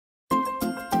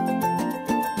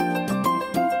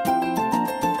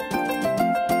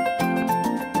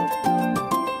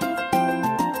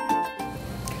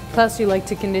Klaus, you like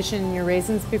to condition your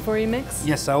raisins before you mix?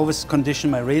 Yes, I always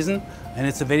condition my raisin, and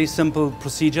it's a very simple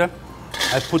procedure.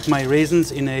 I put my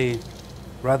raisins in a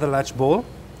rather large bowl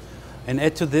and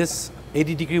add to this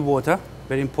 80-degree water.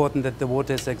 Very important that the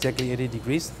water is exactly 80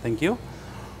 degrees. Thank you.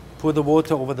 Pour the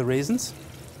water over the raisins.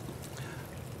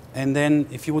 And then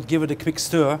if you would give it a quick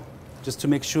stir, just to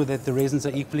make sure that the raisins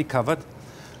are equally covered,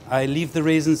 I leave the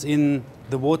raisins in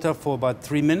the water for about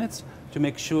 3 minutes to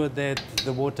make sure that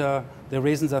the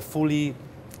raisins are fully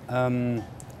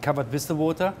covered with the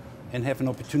water and have an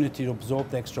opportunity to absorb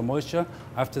the extra moisture.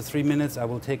 After 3 minutes, I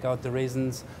will take out the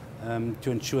raisins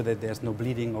to ensure that there's no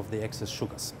bleeding of the excess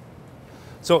sugars.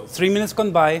 So 3 minutes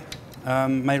gone by,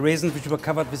 my raisins, which were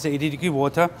covered with the 80-degree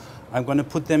water, I'm going to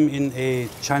put them in a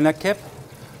china cap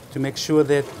to make sure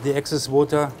that the excess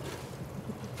water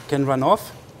can run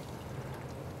off.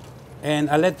 And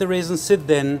I let the raisins sit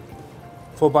then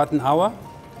for about an hour,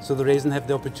 so the raisins have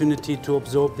the opportunity to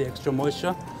absorb the extra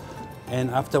moisture. And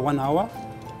after 1 hour,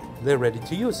 they're ready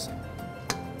to use.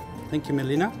 Thank you,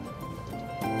 Melina.